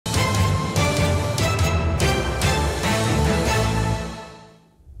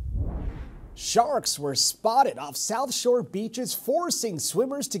Sharks were spotted off South Shore beaches, forcing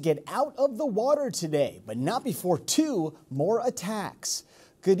swimmers to get out of the water today, but not before 2 more attacks.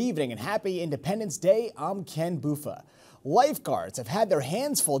 Good evening and happy Independence Day. I'm Ken Bufa. Lifeguards have had their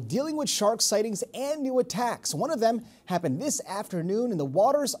hands full dealing with shark sightings and new attacks. One of them happened this afternoon in the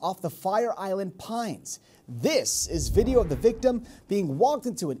waters off the Fire Island Pines. This is video of the victim being walked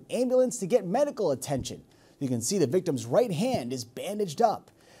into an ambulance to get medical attention. You can see the victim's right hand is bandaged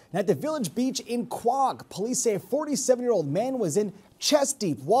up. And at the Village Beach in Quogue, police say a 47-year-old man was in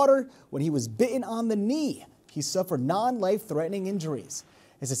chest-deep water when he was bitten on the knee. He suffered non-life-threatening injuries.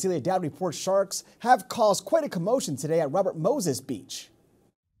 As Cecilia Dowd reports, sharks have caused quite a commotion today at Robert Moses Beach.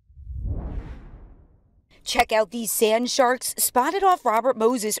 Check out these sand sharks spotted off Robert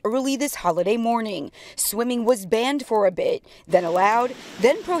Moses early this holiday morning. Swimming was banned for a bit, then allowed,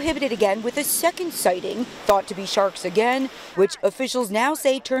 then prohibited again with a second sighting, thought to be sharks again, which officials now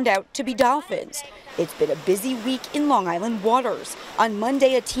say turned out to be dolphins. It's been a busy week in Long Island waters. On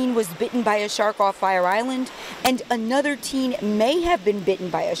Monday, a teen was bitten by a shark off Fire Island, and another teen may have been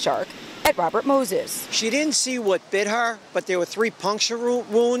bitten by a shark at Robert Moses. She didn't see what bit her, but there were 3 puncture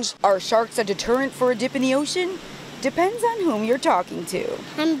wounds. Are sharks a deterrent for a dip in the ocean? Depends on whom you're talking to.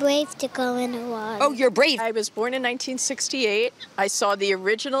 I'm brave to go in the water. Oh, you're brave. I was born in 1968. I saw the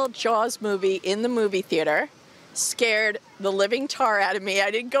original Jaws movie in the movie theater. Scared the living tar out of me.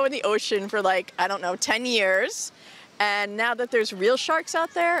 I didn't go in the ocean for 10 years. And now that there's real sharks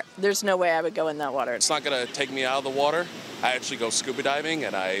out there, there's no way I would go in that water. It's not going to take me out of the water. I actually go scuba diving,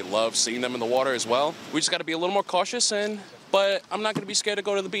 and I love seeing them in the water as well. We just got to be a little more cautious, but I'm not going to be scared to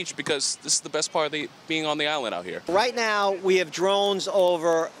go to the beach because this is the best part of being on the island out here. Right now, we have drones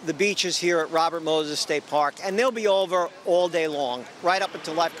over the beaches here at Robert Moses State Park, and they'll be over all day long, right up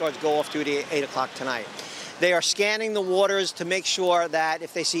until lifeguards go off duty at 8 o'clock tonight. They are scanning the waters to make sure that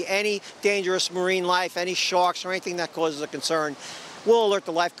if they see any dangerous marine life, any sharks or anything that causes a concern, we'll alert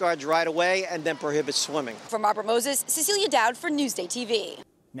the lifeguards right away and then prohibit swimming. From Robert Moses, Cecilia Dowd for NewsdayTV.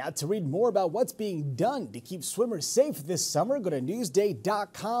 Now, to read more about what's being done to keep swimmers safe this summer, go to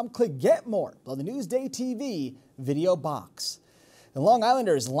Newsday.com, click Get More on the NewsdayTV video box. The Long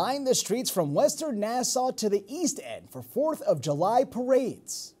Islanders lined the streets from Western Nassau to the East End for 4th of July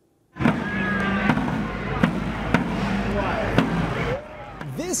parades.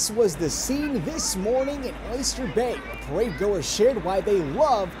 This was the scene this morning in Oyster Bay, where parade goers shared why they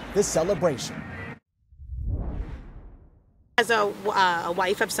love the celebration. As a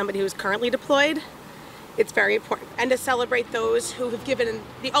wife of somebody who's currently deployed, it's very important. And to celebrate those who have given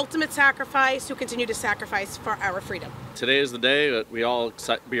the ultimate sacrifice, who continue to sacrifice for our freedom. Today is the day that we all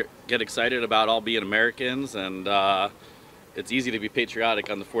get excited about all being Americans, and it's easy to be patriotic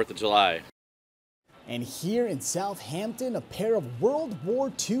on the 4th of July. And here in Southampton, a pair of World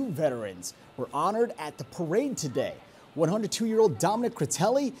War II veterans were honored at the parade today. 102-year-old Dominic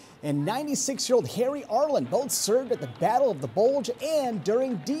Critelli and 96-year-old Harry Arlen both served at the Battle of the Bulge and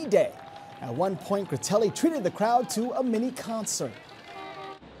during D-Day. At one point, Critelli treated the crowd to a mini concert.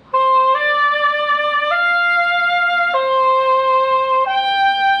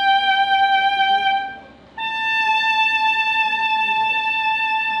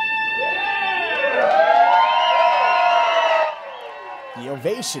 The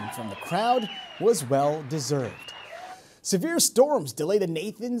ovation from the crowd was well deserved. Severe storms delayed the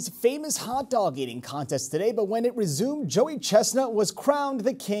Nathan's famous hot dog eating contest today, but when it resumed, Joey Chestnut was crowned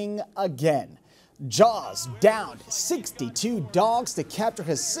the king again. Jaws downed 62 dogs to capture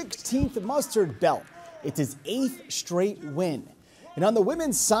his 16th mustard belt. It's his 8th straight win. And on the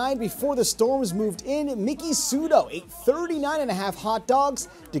women's side, before the storms moved in, Miki Sudo ate 39.5 hot dogs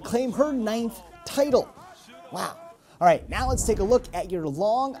to claim her 9th title. Wow. All right, now let's take a look at your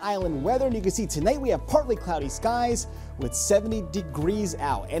Long Island weather. And you can see tonight we have partly cloudy skies with 70 degrees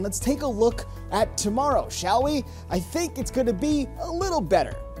out. And let's take a look at tomorrow, shall we? I think it's going to be a little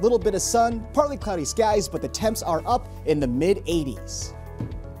better. A little bit of sun, partly cloudy skies, but the temps are up in the mid-80s.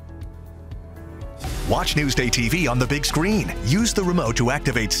 Watch Newsday TV on the big screen. Use the remote to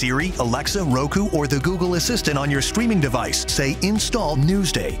activate Siri, Alexa, Roku, or the Google Assistant on your streaming device. Say, install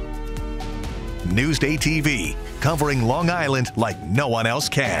Newsday. Newsday TV, covering Long Island like no one else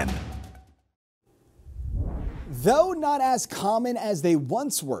can. Though not as common as they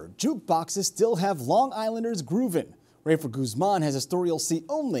once were, jukeboxes still have Long Islanders groovin'. Rafer Guzman has a story you'll see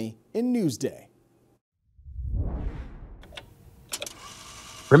only in Newsday.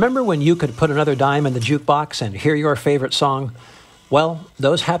 Remember when you could put another dime in the jukebox and hear your favorite song? Well,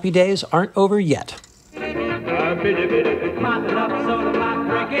 those happy days aren't over yet.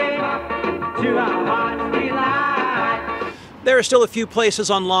 There are still a few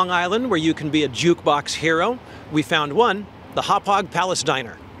places on Long Island where you can be a jukebox hero. We found one, the Hop Hog Palace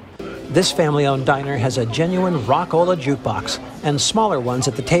Diner. This family-owned diner has a genuine rockola jukebox and smaller ones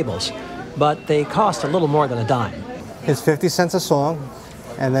at the tables, but they cost a little more than a dime. It's 50 cents a song,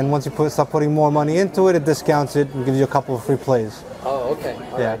 and then once you start putting more money into it, it discounts it and gives you a couple of free plays. Oh, okay.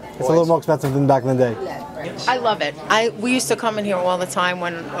 Yeah, it's a little more expensive than back in the day. I love it. We used to come in here all the time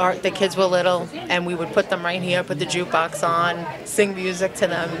when the kids were little, and we would put them right here, put the jukebox on, sing music to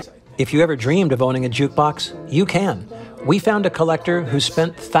them. If you ever dreamed of owning a jukebox, you can. We found a collector who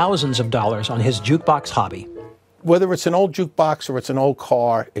spent thousands of dollars on his jukebox hobby. Whether it's an old jukebox or it's an old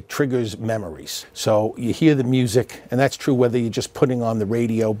car, it triggers memories. So you hear the music, and that's true whether you're just putting on the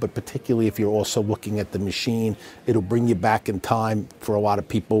radio, but particularly if you're also looking at the machine, it'll bring you back in time for a lot of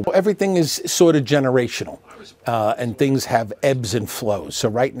people. Everything is sort of generational, and things have ebbs and flows. So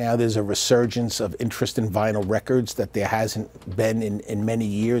right now there's a resurgence of interest in vinyl records that there hasn't been in many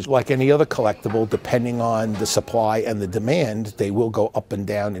years. Like any other collectible, depending on the supply and the demand, they will go up and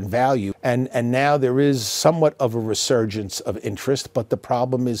down in value. And now there is somewhat of a resurgence of interest, but the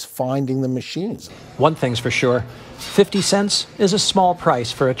problem is finding the machines. One thing's for sure, 50 cents is a small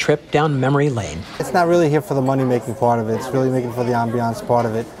price for a trip down memory lane. It's not really here for the money-making part of it. It's really making for the ambiance part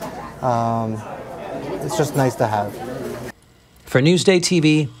of it. It's just nice to have. For Newsday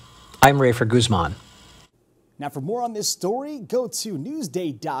TV, I'm Rafer Guzman. Now, for more on this story, go to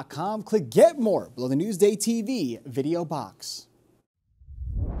Newsday.com. Click Get More below the Newsday TV video box.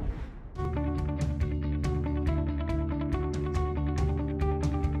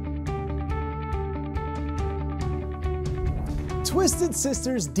 Twisted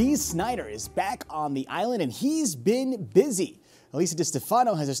Sister's Dee Snider is back on the island, and he's been busy. Elisa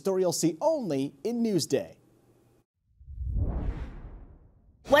DiStefano has a story you'll see only in Newsday.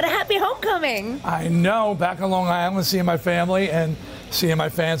 What a happy homecoming. I know, back on Long Island, seeing my family and seeing my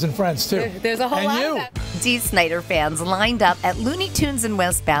fans and friends, too. There's a whole lot of that. Dee Snider fans lined up at Looney Tunes in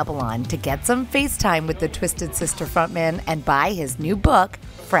West Babylon to get some FaceTime with the Twisted Sister frontman and buy his new book,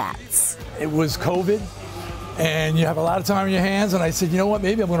 Frats. It was COVID, and you have a lot of time in your hands, and I said, you know what,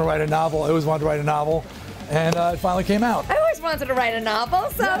 maybe I'm going to write a novel. I always wanted to write a novel, and it finally came out. I always wanted to write a novel,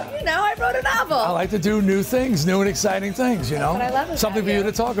 so, you know, I wrote a novel. I like to do new things, new and exciting things, you know. That's what I love something for you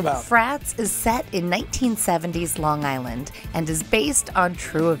to talk about. Frats is set in 1970s Long Island and is based on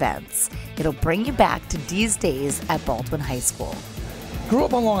true events. It'll bring you back to Dee's days at Baldwin High School. Grew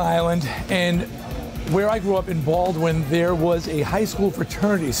up on Long Island, and where I grew up in Baldwin, there was a high school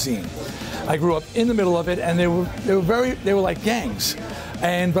fraternity scene. I grew up in the middle of it, and they were like gangs.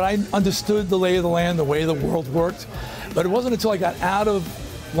 But I understood the lay of the land, the way the world worked. But it wasn't until I got out of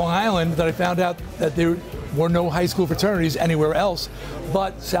Long Island that I found out that there were no high school fraternities anywhere else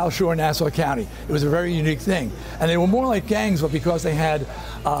but South Shore, Nassau County. It was a very unique thing. And they were more like gangs, but because they had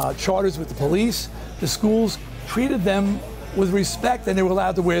charters with the police, the schools treated them with respect, and they were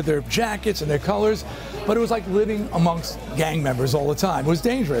allowed to wear their jackets and their colors. But it was like living amongst gang members all the time. It was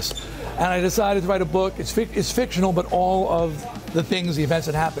dangerous. And I decided to write a book. It's fictional, but all of the things, the events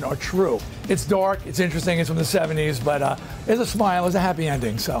that happen are true. It's dark, it's interesting, it's from the 70s, but there's a smile, there's a happy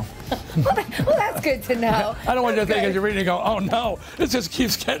ending, so. Well, that's good to know. I don't want you to think as you're reading and go, oh no, it just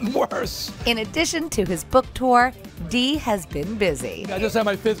keeps getting worse. In addition to his book tour, Dee has been busy. I just had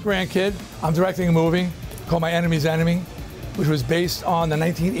my 5th grandkid. I'm directing a movie called My Enemy's Enemy, which was based on the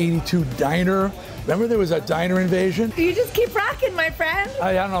 1982 diner. Remember there was a diner invasion? You just keep rocking, my friend.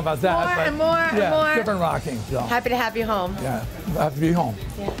 I don't know about that. More but and more yeah, and more. Different rocking. So. Happy to have you home. Yeah, I have to be home.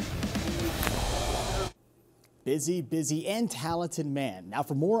 Yeah. Busy, and talented man. Now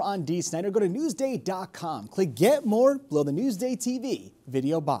for more on Dee Snider, go to Newsday.com. Click Get More below the Newsday TV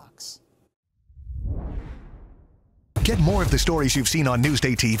video box. Get more of the stories you've seen on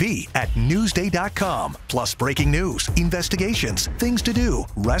Newsday TV at Newsday.com. Plus breaking news, investigations, things to do,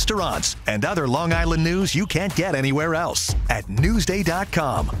 restaurants, and other Long Island news you can't get anywhere else. At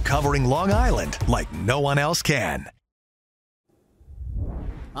Newsday.com, covering Long Island like no one else can.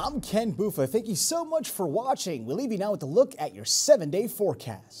 I'm Ken Buffa. Thank you so much for watching. We'll leave you now with a look at your 7-day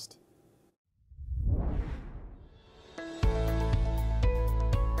forecast.